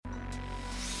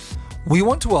We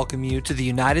want to welcome you to the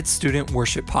United Student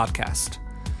Worship Podcast.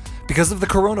 Because of the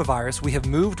coronavirus, we have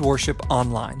moved worship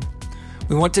online.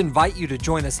 We want to invite you to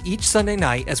join us each Sunday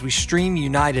night as we stream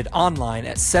United online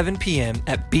at 7 p.m.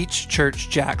 at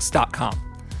beachchurchjacks.com.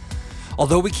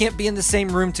 Although we can't be in the same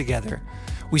room together,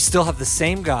 we still have the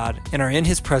same God and are in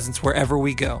His presence wherever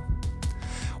we go.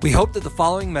 We hope that the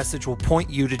following message will point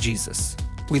you to Jesus.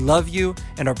 We love you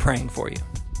and are praying for you.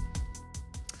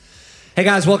 Hey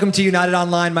guys, welcome to United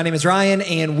Online. My name is Ryan,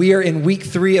 and we are in week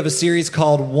 3 of a series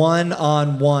called One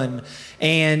on One.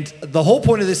 And the whole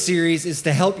point of this series is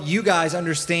to help you guys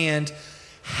understand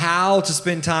how to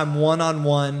spend time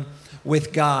one-on-one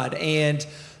with God. And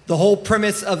the whole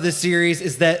premise of this series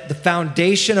is that the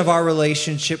foundation of our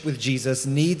relationship with Jesus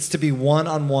needs to be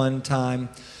one-on-one time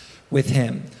with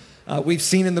Him. We've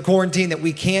seen in the quarantine that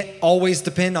we can't always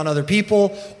depend on other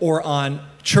people or on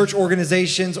church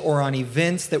organizations or on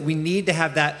events, that we need to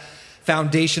have that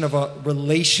foundation of a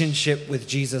relationship with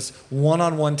Jesus,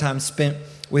 one-on-one time spent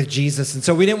with Jesus. And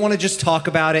so we didn't want to just talk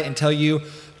about it and tell you,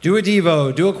 do a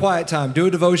Devo, do a quiet time, do a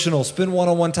devotional, spend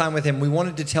one-on-one time with Him. We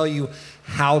wanted to tell you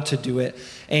how to do it.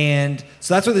 And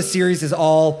so that's what this series is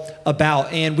all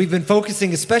about. And we've been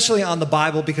focusing especially on the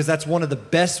Bible because that's one of the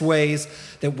best ways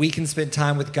that we can spend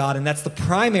time with God. And that's the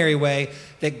primary way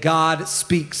that God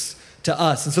speaks to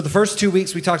us. And so the first 2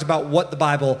 weeks we talked about what the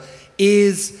Bible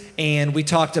is, and we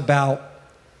talked about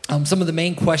some of the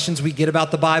main questions we get about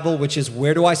the Bible, which is,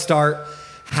 where do I start?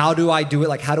 How do I do it?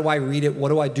 Like, how do I read it? What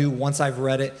do I do once I've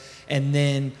read it? And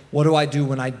then what do I do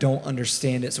when I don't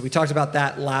understand it? So we talked about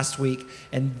that last week.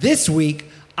 And this week,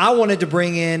 I wanted to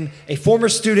bring in a former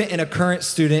student and a current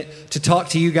student to talk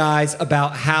to you guys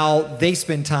about how they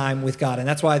spend time with God. And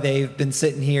that's why they've been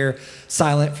sitting here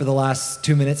silent for the last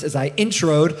 2 minutes as I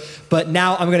introed. But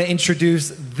now I'm going to introduce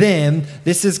them.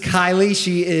 This is Kylie.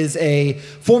 She is a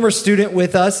former student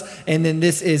with us. And then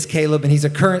this is Caleb, and he's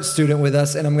a current student with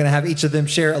us. And I'm going to have each of them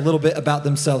share a little bit about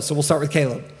themselves. So we'll start with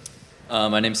Caleb.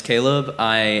 My name's Caleb.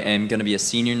 I am going to be a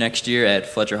senior next year at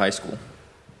Fletcher High School.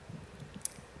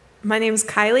 My name's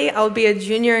Kylie. I'll be a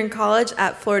junior in college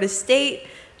at Florida State,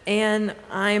 and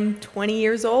I'm 20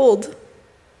 years old.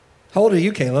 How old are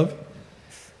you, Caleb?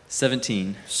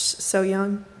 17. So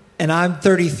young. And I'm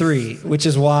 33, which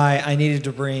is why I needed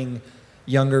to bring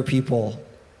younger people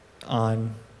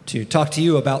on to talk to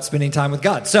you about spending time with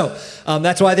God. So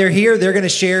that's why they're here. They're going to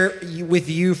share with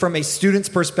you from a student's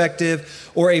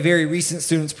perspective or a very recent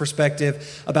student's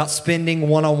perspective about spending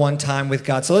one-on-one time with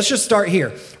God. So let's just start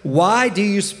here. Why do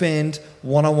you spend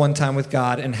one-on-one time with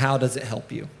God, and how does it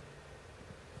help you?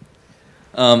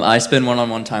 I spend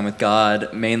one-on-one time with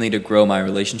God mainly to grow my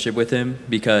relationship with Him,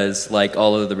 because like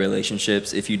all of the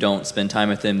relationships, if you don't spend time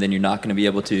with Him, then you're not going to be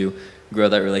able to grow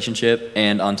that relationship.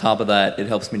 And on top of that, it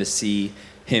helps me to see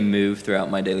Him move throughout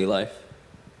my daily life.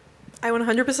 I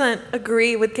 100%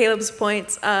 agree with Caleb's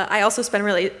points. I also spend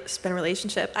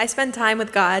relationship. I spend time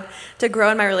with God to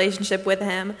grow in my relationship with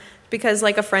Him, because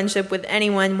like a friendship with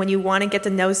anyone, when you want to get to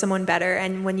know someone better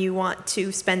and when you want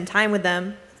to spend time with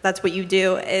them, that's what you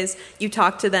do, is you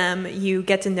talk to them, you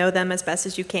get to know them as best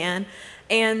as you can,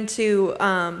 and to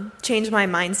change my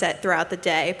mindset throughout the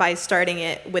day by starting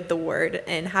it with the Word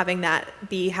and having that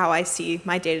be how I see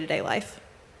my day-to-day life.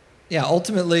 Yeah,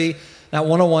 ultimately, that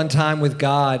one-on-one time with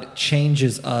God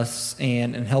changes us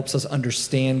and helps us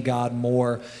understand God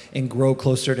more and grow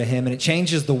closer to Him. And it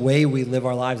changes the way we live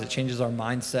our lives. It changes our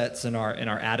mindsets and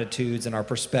our attitudes and our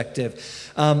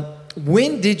perspective.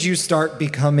 When did you start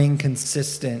becoming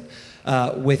consistent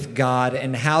with God,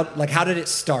 and how did it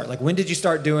start? Like, when did you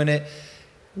start doing it?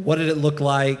 What did it look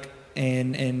like?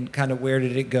 And kind of where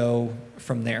did it go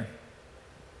from there?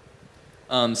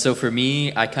 So for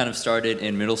me, I kind of started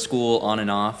in middle school on and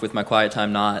off with my quiet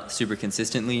time, not super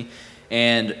consistently.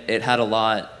 And it had a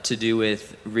lot to do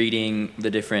with reading the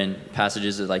different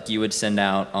passages that like you would send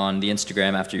out on the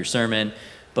Instagram after your sermon.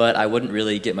 But I wouldn't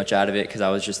really get much out of it because I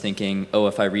was just thinking, oh,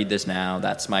 if I read this now,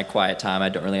 that's my quiet time. I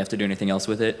don't really have to do anything else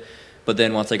with it. But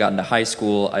then once I got into high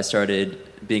school, I started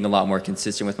being a lot more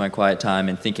consistent with my quiet time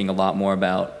and thinking a lot more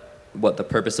about what the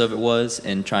purpose of it was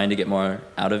and trying to get more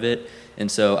out of it. And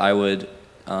so I would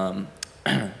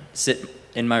sit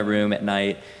in my room at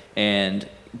night and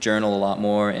journal a lot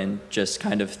more and just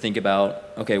kind of think about,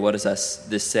 okay, what does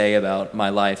this say about my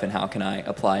life and how can I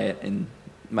apply it in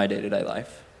my day-to-day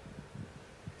life?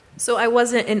 So I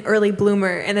wasn't an early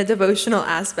bloomer in the devotional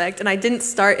aspect, and I didn't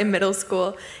start in middle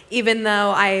school, even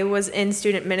though I was in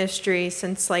student ministry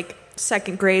since like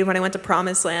second grade when I went to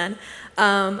Promised Land.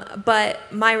 But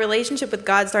my relationship with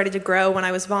God started to grow when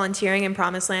I was volunteering in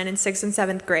Promised Land in 6th and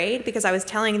 7th grade, because I was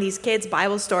telling these kids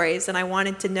Bible stories and I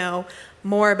wanted to know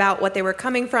more about what they were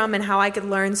coming from and how I could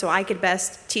learn so I could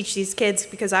best teach these kids,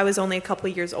 because I was only a couple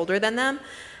of years older than them.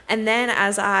 And then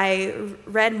as I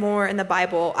read more in the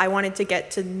Bible, I wanted to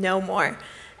get to know more.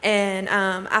 And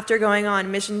after going on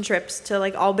mission trips to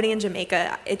like Albany and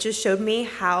Jamaica, it just showed me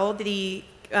how the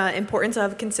importance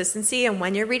of consistency and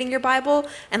when you're reading your Bible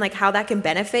and like how that can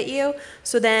benefit you.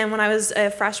 So then when I was a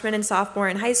freshman and sophomore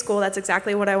in high school, that's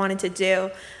exactly what I wanted to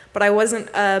do. But I wasn't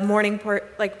a morning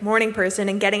person,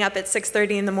 and getting up at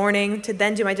 6:30 in the morning to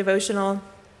then do my devotional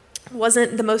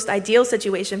wasn't the most ideal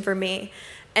situation for me.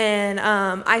 And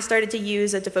I started to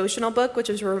use a devotional book, which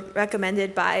was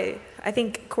recommended by, I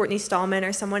think, Courtney Stallman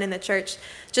or someone in the church,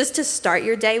 just to start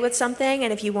your day with something.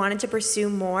 And if you wanted to pursue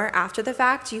more after the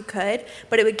fact, you could.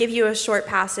 But it would give you a short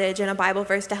passage and a Bible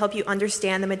verse to help you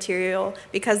understand the material,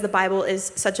 because the Bible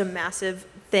is such a massive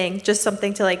thing, just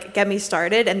something to like get me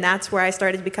started. And that's where I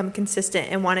started to become consistent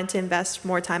and wanted to invest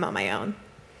more time on my own.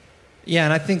 Yeah,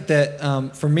 and I think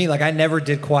that for me, like I never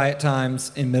did quiet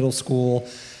times in middle school.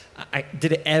 I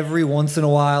did it every once in a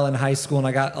while in high school, and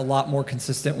I got a lot more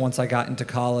consistent once I got into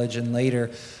college and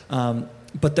later.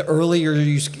 But the earlier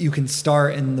you can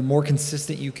start and the more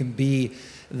consistent you can be,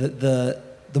 the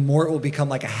more it will become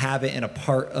like a habit and a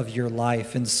part of your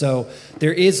life. And so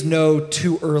there is no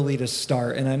too early to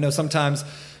start. And I know sometimes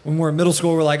when we're in middle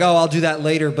school, we're like, oh, I'll do that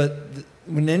later. But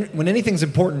when anything's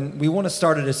important, we want to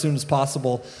start it as soon as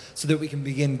possible so that we can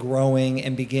begin growing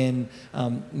and begin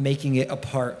making it a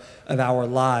part of our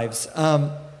lives.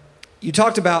 You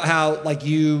talked about how like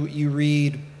you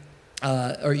read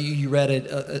or you read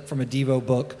it from a Devo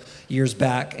book years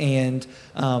back, and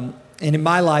in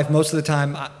my life, most of the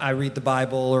time I read the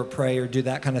Bible or pray or do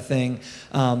that kind of thing.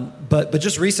 But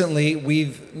just recently,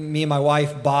 me and my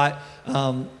wife bought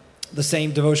the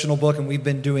same devotional book, and we've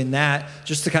been doing that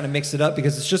just to kind of mix it up,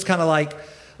 because it's just kind of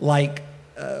like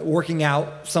working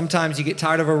out. Sometimes you get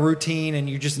tired of a routine and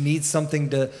you just need something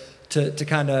to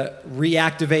kind of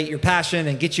reactivate your passion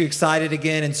and get you excited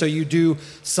again. And so you do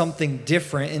something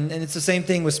different. And it's the same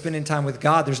thing with spending time with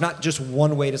God. There's not just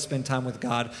one way to spend time with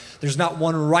God. There's not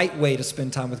one right way to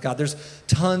spend time with God. There's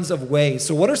tons of ways.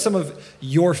 So what are some of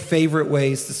your favorite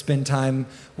ways to spend time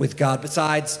with God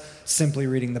besides simply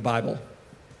reading the Bible?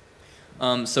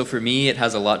 So for me, it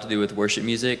has a lot to do with worship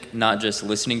music, not just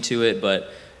listening to it,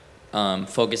 but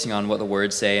focusing on what the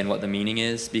words say and what the meaning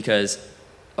is. Because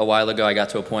a while ago, I got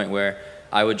to a point where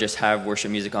I would just have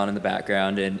worship music on in the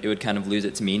background, and it would kind of lose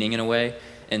its meaning in a way.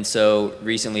 And so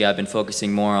recently, I've been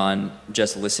focusing more on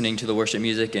just listening to the worship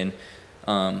music and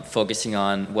focusing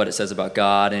on what it says about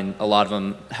God. And a lot of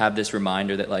them have this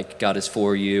reminder that like God is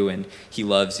for you and He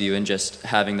loves you, and just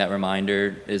having that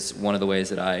reminder is one of the ways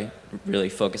that I really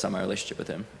focus on my relationship with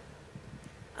Him.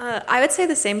 I would say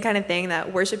the same kind of thing,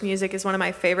 that worship music is one of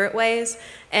my favorite ways.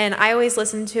 And I always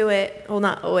listen to it, well,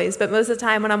 not always, but most of the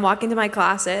time when I'm walking to my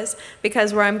classes,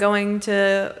 because where I'm going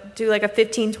to do like a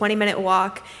 15, 20-minute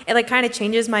walk, it like kind of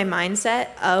changes my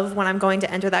mindset of when I'm going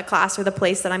to enter that class or the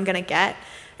place that I'm going to get.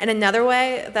 And another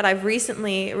way that I've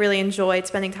recently really enjoyed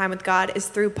spending time with God is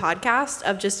through podcasts,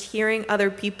 of just hearing other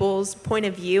people's point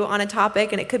of view on a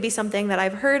topic. And it could be something that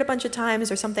I've heard a bunch of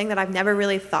times or something that I've never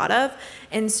really thought of.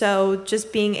 And so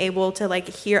just being able to like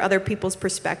hear other people's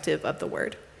perspective of the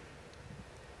word.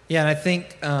 Yeah, and I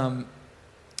think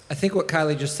what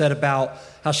Kylie just said about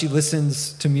how she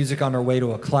listens to music on her way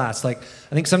to a class. Like,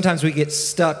 I think sometimes we get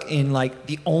stuck in like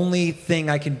the only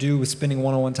thing I can do with spending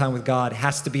one-on-one time with God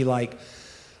has to be like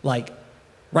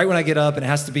right when I get up, and it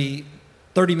has to be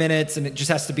 30 minutes, and it just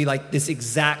has to be like this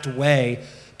exact way.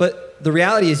 But the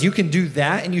reality is you can do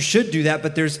that, and you should do that,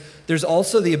 but there's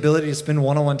also the ability to spend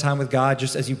one-on-one time with God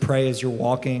just as you pray, as you're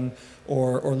walking,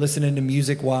 or listening to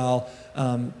music while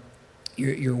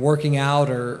you're working out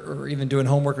or even doing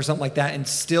homework or something like that, and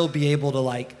still be able to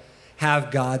like have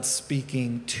God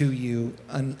speaking to you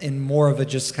in more of a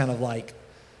just kind of like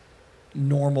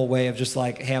normal way of just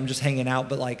like, hey, I'm just hanging out,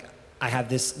 but like I have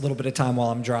this little bit of time while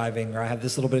I'm driving, or I have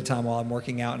this little bit of time while I'm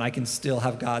working out, and I can still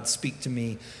have God speak to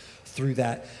me through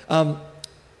that.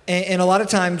 And a lot of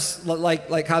times, like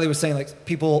Kylie was saying, like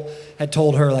people had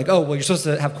told her like, oh, well, you're supposed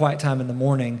to have quiet time in the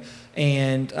morning.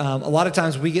 And a lot of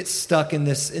times we get stuck in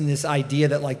this idea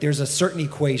that like there's a certain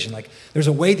equation, like there's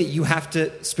a way that you have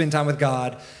to spend time with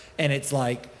God, and it's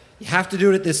like you have to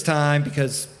do it at this time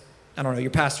because I don't know, your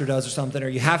pastor does or something, or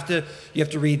you have to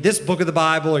read this book of the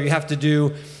Bible, or you have to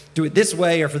do it this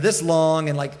way or for this long,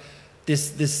 and like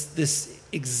this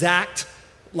exact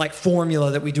like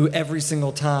formula that we do every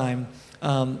single time.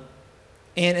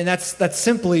 And that's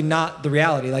simply not the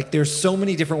reality. Like there's so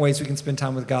many different ways we can spend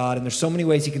time with God, and there's so many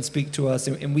ways He can speak to us,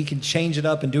 and we can change it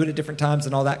up and do it at different times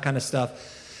and all that kind of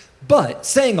stuff. But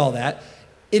saying all that,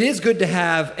 it is good to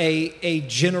have a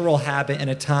general habit and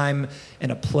a time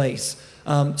and a place.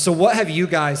 So what have you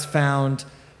guys found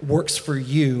works for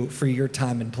you for your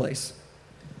time and place?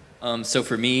 So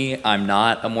for me, I'm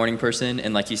not a morning person.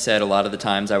 And like you said, a lot of the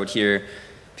times I would hear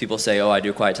people say, oh, I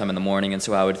do quiet time in the morning. And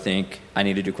so I would think I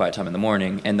need to do quiet time in the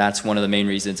morning. And that's one of the main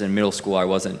reasons in middle school I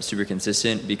wasn't super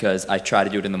consistent, because I tried to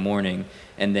do it in the morning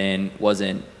and then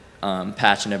wasn't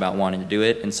passionate about wanting to do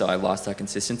it. And so I lost that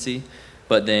consistency.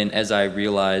 But then as I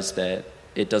realized that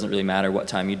it doesn't really matter what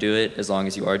time you do it as long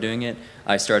as you are doing it,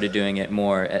 I started doing it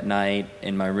more at night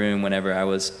in my room whenever I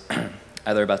was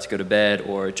either about to go to bed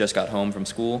or just got home from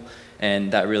school.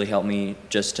 And that really helped me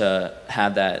just to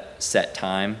have that set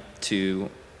time to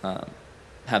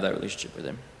have that relationship with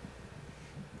him.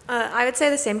 I would say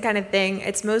the same kind of thing.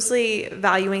 It's mostly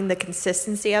valuing the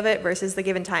consistency of it versus the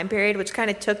given time period, which kind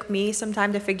of took me some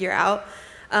time to figure out.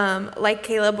 Like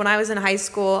Caleb, when I was in high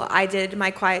school, I did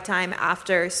my quiet time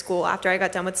after school, after I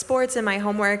got done with sports and my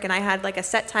homework, and I had like a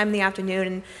set time in the afternoon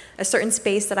and a certain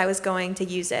space that I was going to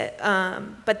use it.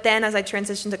 But then as I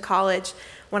transitioned to college,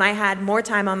 when I had more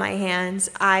time on my hands,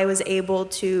 I was able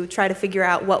to try to figure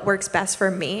out what works best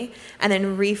for me and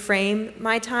then reframe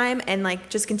my time and like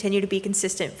just continue to be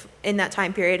consistent in that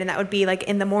time period. And that would be like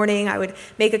in the morning, I would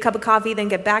make a cup of coffee, then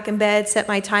get back in bed, set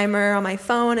my timer on my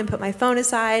phone and put my phone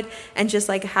aside and just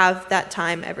like have that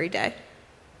time every day.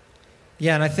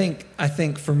 Yeah, and I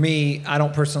think for me, I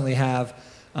don't personally have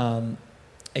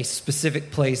a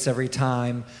specific place every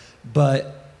time,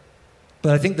 but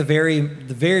I think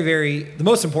the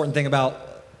most important thing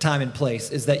about time and place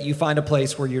is that you find a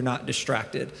place where you're not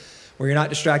distracted,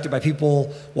 by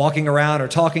people walking around or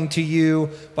talking to you,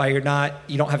 you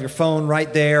don't have your phone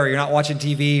right there, or you're not watching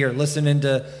TV or listening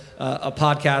to a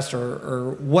podcast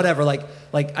or whatever. Like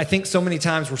I think so many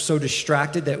times we're so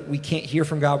distracted that we can't hear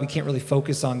from God, we can't really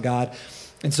focus on God.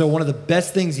 And so one of the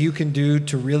best things you can do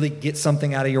to really get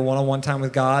something out of your one-on-one time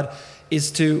with God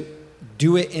is to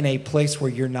do it in a place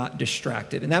where you're not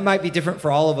distracted. And that might be different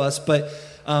for all of us, but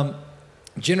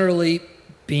generally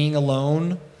being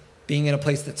alone, being in a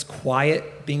place that's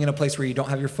quiet, being in a place where you don't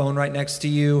have your phone right next to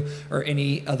you or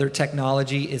any other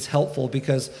technology is helpful,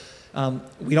 because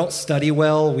we don't study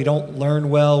well, we don't learn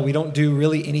well, we don't do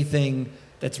really anything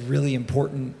that's really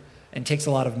important and takes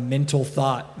a lot of mental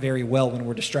thought very well when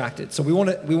we're distracted. So we want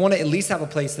to at least have a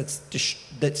place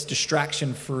that's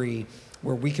distraction free,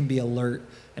 where we can be alert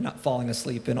and not falling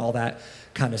asleep and all that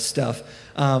kind of stuff.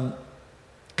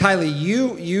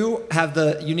 Kylie, you have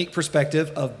the unique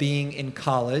perspective of being in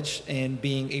college and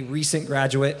being a recent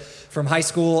graduate from high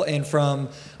school and from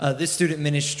this student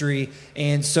ministry.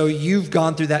 And so you've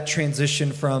gone through that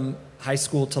transition from high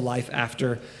school to life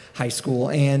after high school.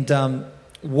 And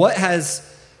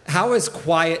how has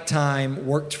quiet time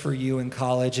worked for you in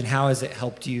college, and how has it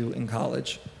helped you in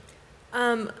college?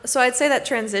 So I'd say that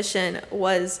transition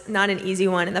was not an easy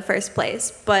one in the first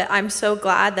place, but I'm so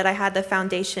glad that I had the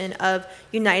foundation of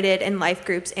United and life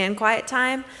groups and quiet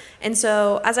time. And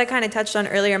so as I kind of touched on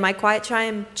earlier, my quiet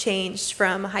time changed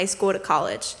from high school to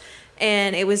college.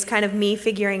 And it was kind of me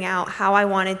figuring out how I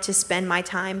wanted to spend my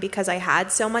time because I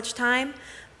had so much time.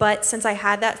 But since I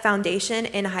had that foundation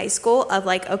in high school of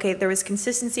like, okay, there was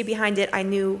consistency behind it, I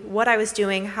knew what I was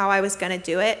doing, how I was going to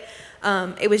do it.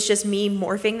 It was just me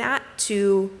morphing that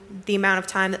to the amount of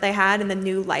time that I had and the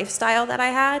new lifestyle that I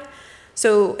had.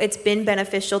 So it's been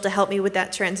beneficial to help me with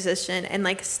that transition and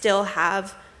like still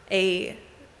have a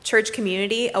church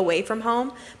community away from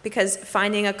home, because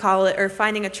finding a college or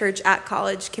finding a church at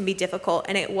college can be difficult.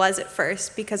 And it was at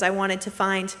first because I wanted to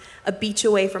find a beach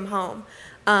away from home.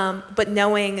 But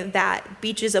knowing that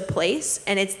beach is a place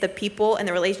and it's the people and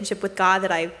the relationship with God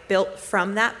that I built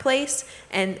from that place,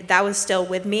 and that was still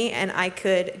with me, and I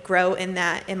could grow in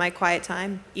that in my quiet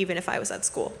time, even if I was at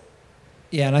school.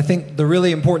 Yeah, and I think the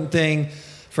really important thing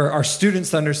for our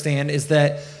students to understand is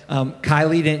that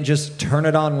Kylie didn't just turn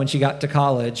it on when she got to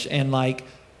college. And like,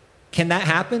 can that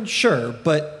happen? Sure.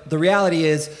 But the reality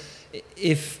is,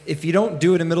 if you don't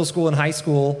do it in middle school and high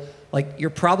school, like, you're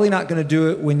probably not going to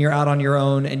do it when you're out on your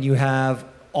own and you have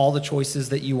all the choices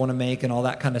that you want to make and all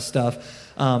that kind of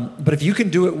stuff. But if you can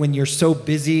do it when you're so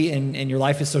busy and your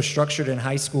life is so structured in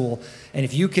high school, and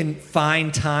if you can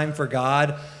find time for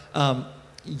God,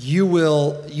 you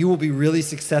will be really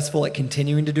successful at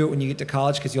continuing to do it when you get to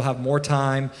college, because you'll have more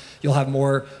time, you'll have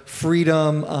more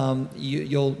freedom,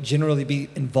 you'll generally be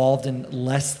involved in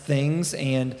less things,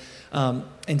 and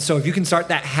And so if you can start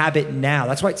that habit now,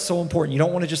 that's why it's so important. You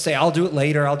don't want to just say, I'll do it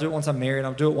later. I'll do it once I'm married.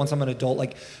 I'll do it once I'm an adult.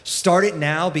 Like, start it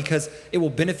now, because it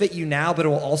will benefit you now, but it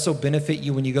will also benefit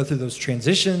you when you go through those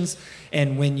transitions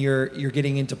and when you're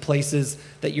getting into places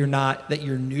that you're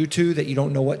new to, that you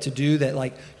don't know what to do, that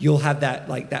like you'll have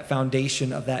that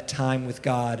foundation of that time with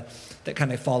God that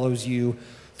kind of follows you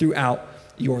throughout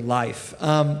your life.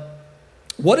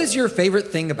 What is your favorite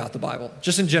thing about the Bible,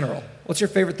 just in general? What's your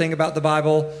favorite thing about the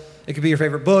Bible? It could be your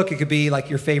favorite book. It could be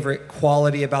like your favorite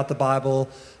quality about the Bible.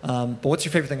 But what's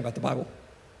your favorite thing about the Bible?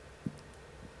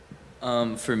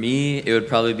 For me, it would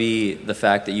probably be the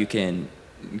fact that you can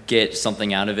get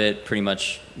something out of it pretty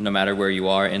much no matter where you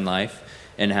are in life,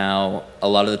 and how a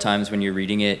lot of the times when you're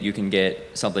reading it, you can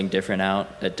get something different out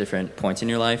at different points in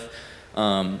your life.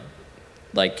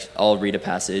 Like, I'll read a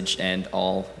passage and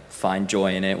I'll find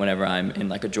joy in it whenever I'm in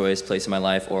like a joyous place in my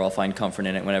life, or I'll find comfort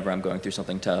in it whenever I'm going through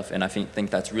something tough. And I think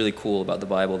that's really cool about the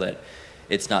Bible, that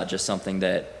it's not just something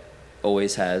that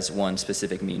always has one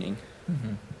specific meaning.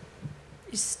 Mm-hmm.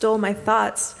 You stole my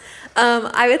thoughts.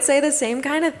 I would say the same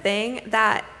kind of thing,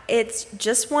 that it's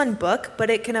just one book, but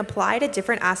it can apply to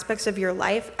different aspects of your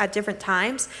life at different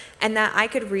times, and that I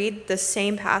could read the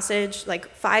same passage like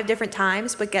 5 different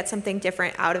times, but get something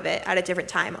different out of it at a different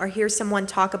time, or hear someone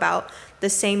talk about the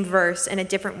same verse in a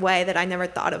different way that I never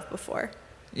thought of before.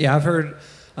 Yeah, I've heard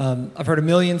a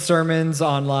million sermons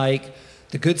on like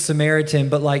the Good Samaritan,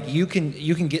 but like you can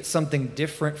get something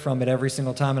different from it every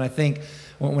single time. And I think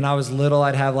when I was little,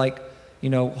 I'd have like,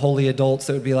 holy adults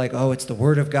that would be like, oh, it's the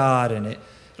Word of God and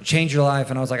it'll change your life.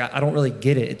 And I was like, I don't really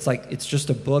get it. It's like, it's just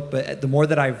a book. But the more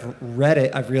that I've read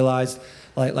it, I've realized,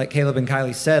 like Caleb and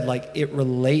Kylie said, like it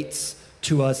relates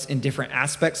to us in different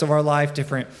aspects of our life,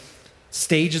 different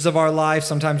stages of our life.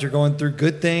 Sometimes you're going through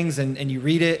good things and you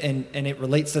read it and it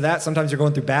relates to that. Sometimes you're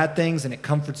going through bad things and it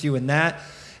comforts you in that.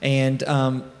 And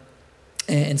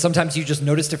sometimes you just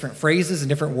notice different phrases and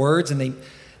different words, and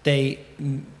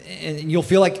and you'll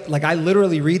feel like I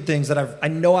literally read things that I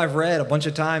know I've read a bunch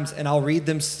of times, and I'll read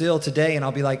them still today, and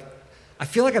I'll be like, I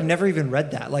feel like I've never even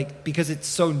read that, like, because it's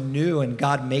so new and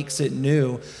God makes it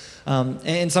new.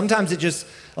 And sometimes it just,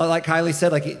 like Kylie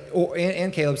said,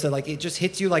 and Caleb said, like, it just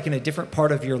hits you like in a different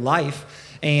part of your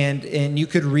life. And you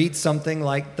could read something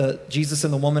like the Jesus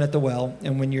and the woman at the well,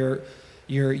 and when you're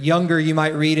younger, you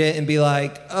might read it and be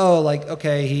like, oh, like,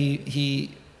 okay, he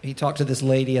talked to this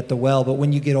lady at the well. But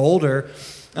when you get older,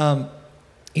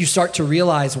 you start to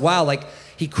realize, wow, like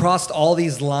he crossed all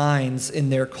these lines in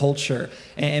their culture.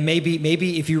 And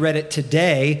maybe if you read it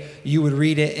today, you would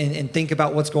read it and think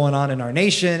about what's going on in our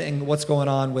nation and what's going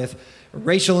on with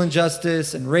racial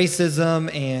injustice and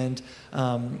racism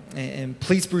and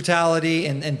police brutality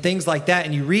and things like that.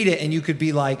 And you read it and you could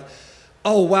be like,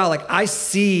 oh, wow, like I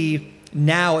see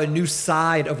now a new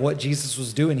side of what Jesus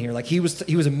was doing here. Like he was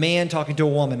a man talking to a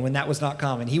woman when that was not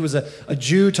common. He was a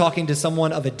Jew talking to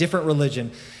someone of a different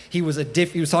religion. He was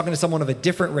talking to someone of a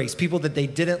different race, people that they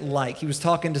didn't like. He was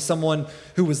talking to someone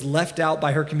who was left out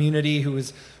by her community, who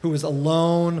was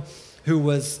alone, who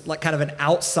was like kind of an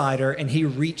outsider, and he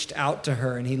reached out to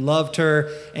her and he loved her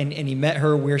and he met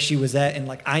her where she was at, and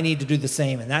like, I need to do the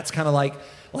same. And that's kind of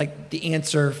like the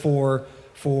answer for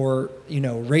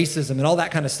racism and all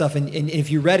that kind of stuff. And if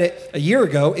you read it a year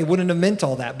ago, it wouldn't have meant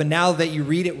all that. But now that you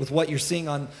read it with what you're seeing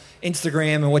on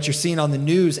Instagram and what you're seeing on the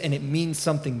news, and it means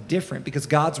something different, because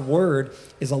God's word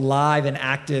is alive and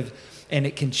active, and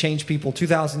it can change people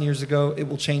 2,000 years ago. It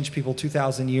will change people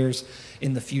 2,000 years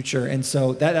in the future. And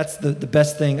so that's the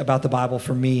best thing about the Bible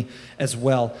for me as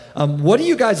well. What do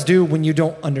you guys do when you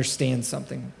don't understand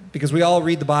something? Because we all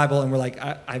read the Bible and we're like,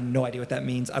 I have no idea what that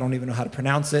means. I don't even know how to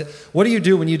pronounce it. What do you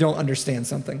do when you don't understand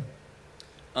something?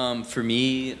 For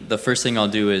me, the first thing I'll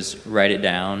do is write it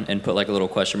down and put like a little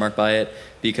question mark by it,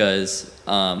 because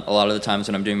a lot of the times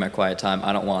when I'm doing my quiet time,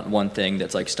 I don't want one thing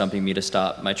that's like stumping me to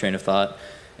stop my train of thought.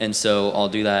 And so I'll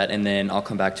do that, and then I'll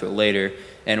come back to it later.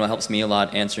 And what helps me a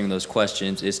lot answering those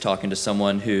questions is talking to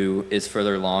someone who is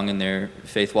further along in their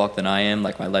faith walk than I am,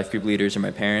 like my life group leaders or my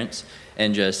parents,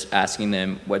 and just asking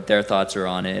them what their thoughts are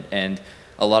on it. And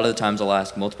a lot of the times I'll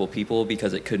ask multiple people,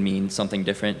 because it could mean something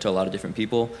different to a lot of different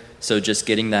people. So just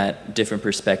getting that different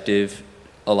perspective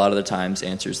a lot of the times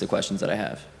answers the questions that I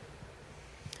have.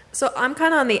 So I'm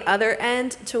kind of on the other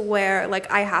end, to where like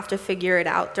I have to figure it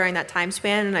out during that time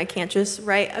span, and I can't just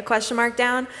write a question mark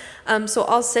down. So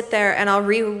I'll sit there and I'll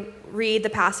read the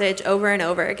passage over and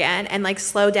over again and like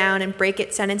slow down and break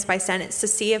it sentence by sentence to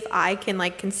see if I can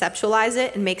like conceptualize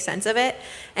it and make sense of it.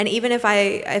 And even if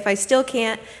I still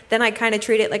can't, then I kind of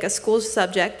treat it like a school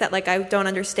subject that like I don't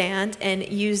understand, and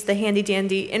use the handy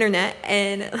dandy internet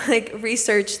and like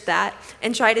research that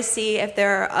and try to see if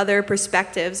there are other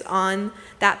perspectives on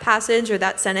that passage or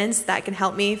that sentence that can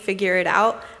help me figure it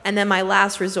out. And then my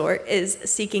last resort is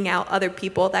seeking out other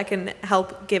people that can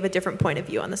help give a different point of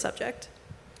view on the subject.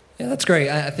 Yeah, that's great.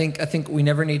 I think we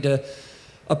never need to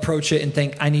approach it and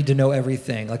think, I need to know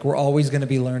everything. Like, we're always going to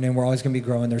be learning. We're always going to be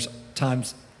growing. There's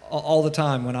times all the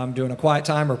time when I'm doing a quiet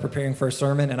time or preparing for a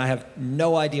sermon and I have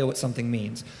no idea what something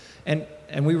means.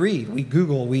 And we read, we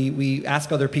Google, we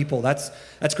ask other people. That's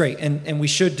great. And we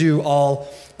should do all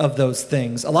of those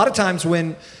things. A lot of times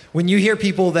when you hear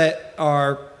people that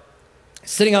are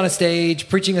sitting on a stage,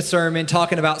 preaching a sermon,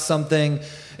 talking about something,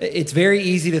 it's very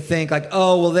easy to think like,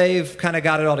 oh, well, they've kind of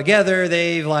got it all together.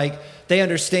 They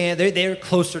understand, they're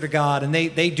closer to God, and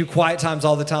they do quiet times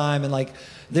all the time, and like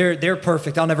they're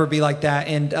perfect. I'll never be like that.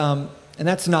 And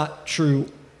that's not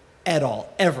true at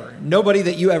all, ever. Nobody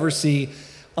that you ever see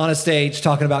on a stage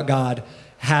talking about God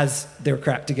has their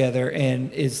crap together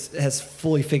and has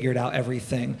fully figured out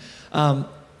everything.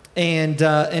 And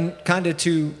kind of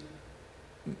to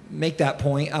make that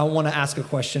point, I want to ask a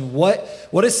question. What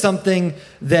is something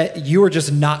that you are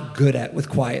just not good at with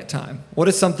quiet time? What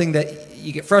is something that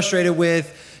you get frustrated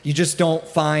with, you just don't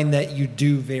find that you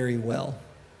do very well?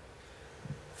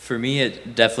 For me,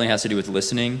 it definitely has to do with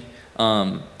listening.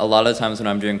 A lot of the times when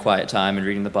I'm doing quiet time and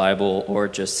reading the Bible or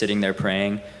just sitting there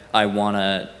praying, I want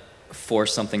to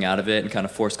force something out of it and kind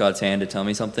of force God's hand to tell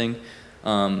me something.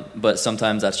 But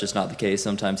sometimes that's just not the case.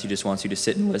 Sometimes he just wants you to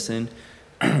sit and listen.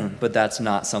 But that's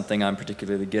not something I'm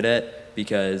particularly good at,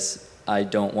 because I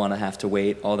don't want to have to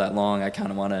wait all that long. I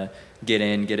kind of want to get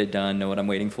in, get it done, know what I'm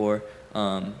waiting for.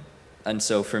 And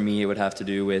so for me, it would have to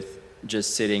do with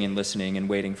just sitting and listening and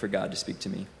waiting for God to speak to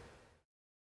me.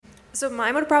 So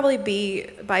mine would probably be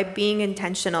by being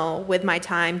intentional with my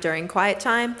time during quiet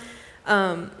time.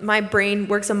 My brain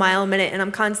works a mile a minute and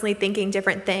I'm constantly thinking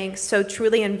different things. So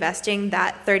truly investing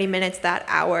that 30 minutes, that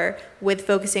hour with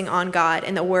focusing on God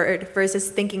and the Word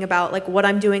versus thinking about like what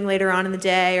I'm doing later on in the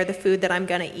day or the food that I'm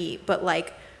going to eat, but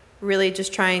like really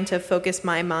just trying to focus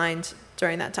my mind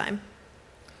during that time.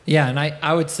 Yeah, and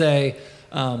I would say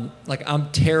like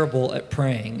I'm terrible at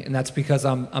praying, and that's because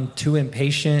I'm too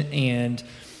impatient, and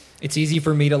it's easy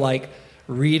for me to like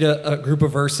read a group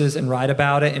of verses and write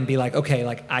about it and be like, okay,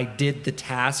 like I did the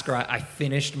task, or I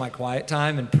finished my quiet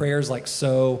time. And prayer's like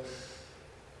so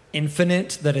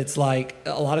infinite that it's like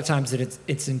a lot of times that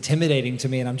it's intimidating to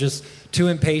me, and I'm just too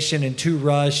impatient and too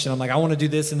rushed, and I'm like, I want to do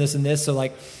this and this and this. So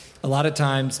like a lot of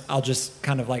times I'll just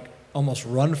kind of like almost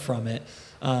run from it.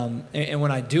 And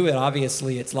when I do it,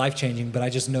 obviously it's life-changing, but I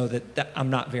just know that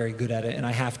I'm not very good at it, and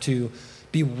I have to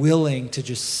be willing to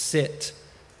just sit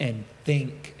and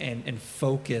think and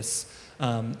focus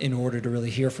in order to really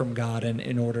hear from God and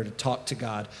in order to talk to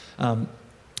God.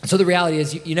 So the reality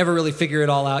is you never really figure it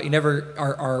all out. You never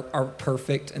are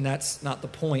perfect, and that's not the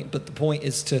point. But the point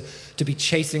is to be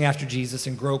chasing after Jesus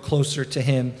and grow closer to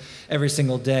him every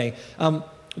single day.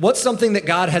 What's something that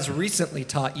God has recently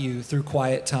taught you through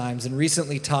quiet times and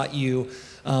recently taught you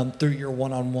through your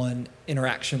one-on-one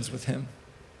interactions with him?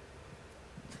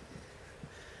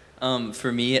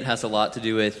 For me, it has a lot to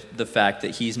do with the fact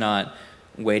that he's not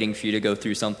waiting for you to go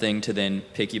through something to then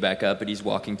pick you back up, but he's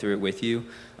walking through it with you.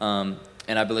 And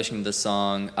I've been listening to the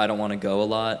song, I Don't Want to Go, a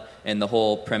lot. And the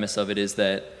whole premise of it is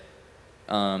that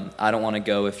I don't want to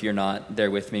go if you're not there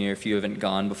with me or if you haven't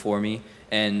gone before me.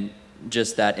 And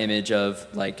just that image of,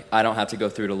 like, I don't have to go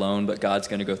through it alone, but God's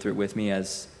going to go through it with me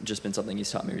has just been something he's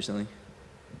taught me recently.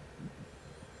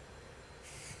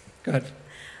 Go ahead.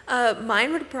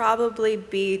 Mine would probably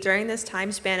be during this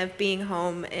time span of being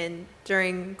home and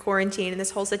during quarantine and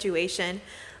this whole situation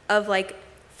of like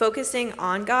focusing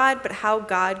on God, but how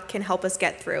God can help us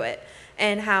get through it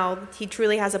and how he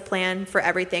truly has a plan for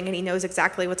everything and he knows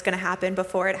exactly what's going to happen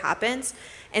before it happens.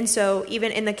 And so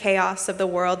even in the chaos of the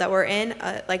world that we're in,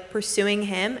 like pursuing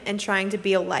him and trying to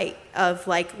be a light of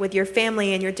like with your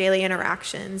family and your daily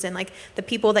interactions and like the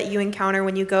people that you encounter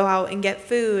when you go out and get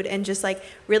food, and just like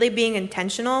really being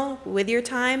intentional with your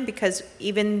time, because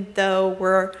even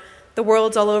though the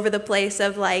world's all over the place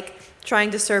of like trying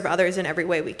to serve others in every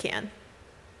way we can.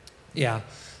 Yeah,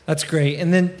 that's great.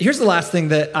 And then here's the last thing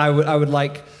that I would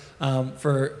like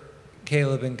for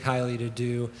Caleb and Kylie to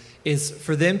do is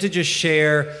for them to just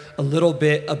share a little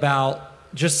bit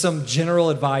about just some general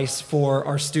advice for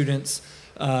our students,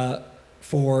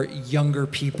 for younger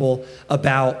people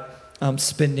about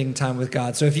spending time with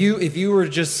God. So if you were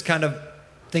just kind of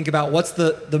think about what's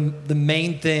the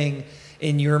main thing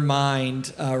in your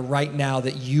mind right now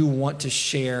that you want to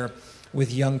share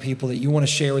with young people, that you want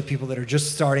to share with people that are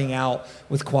just starting out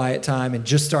with quiet time and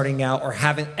just starting out or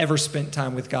haven't ever spent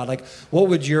time with God, like what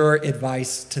would your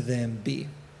advice to them be?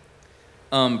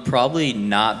 Probably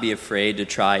not be afraid to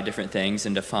try different things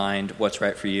and to find what's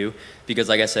right for you. Because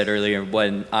like I said earlier,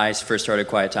 when I first started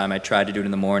quiet time, I tried to do it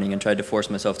in the morning and tried to force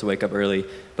myself to wake up early,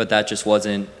 but that just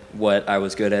wasn't what I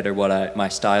was good at or what my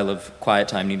style of quiet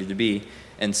time needed to be.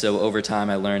 And so over time,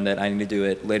 I learned that I need to do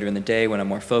it later in the day when I'm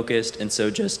more focused. And so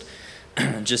just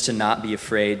to not be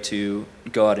afraid to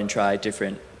go out and try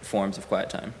different forms of quiet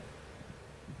time.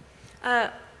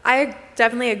 I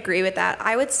definitely agree with that.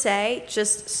 I would say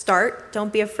just start.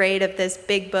 Don't be afraid of this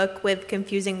big book with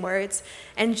confusing words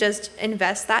and just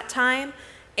invest that time.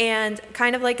 And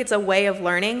kind of like it's a way of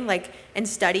learning, like and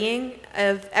studying.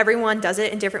 If everyone does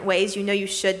it in different ways, you know you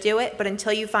should do it. But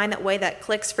until you find that way that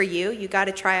clicks for you, you got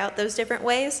to try out those different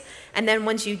ways. And then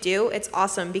once you do, it's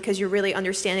awesome because you're really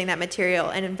understanding that material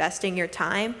and investing your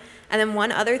time. And then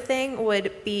one other thing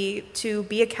would be to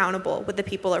be accountable with the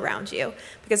people around you.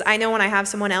 Because I know when I have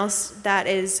someone else that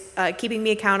is keeping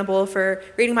me accountable for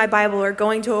reading my Bible or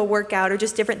going to a workout or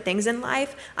just different things in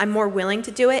life, I'm more willing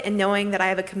to do it and knowing that I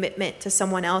have a commitment to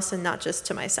someone else and not just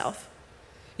to myself.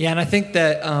 Yeah, and I think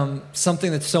that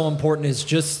something that's so important is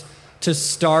just to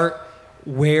start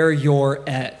where you're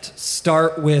at.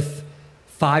 Start with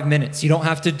 5 minutes. You don't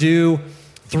have to do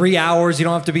 3 hours. You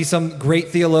don't have to be some great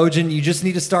theologian. You just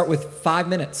need to start with 5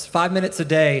 minutes a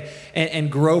day and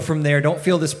grow from there. Don't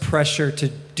feel this pressure to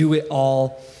do it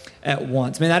all at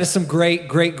once. Man, that is some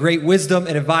great wisdom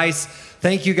and advice.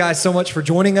 Thank you guys so much for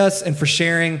joining us and for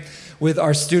sharing with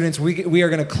our students. We are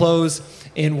going to close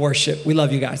in worship. We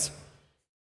love you guys.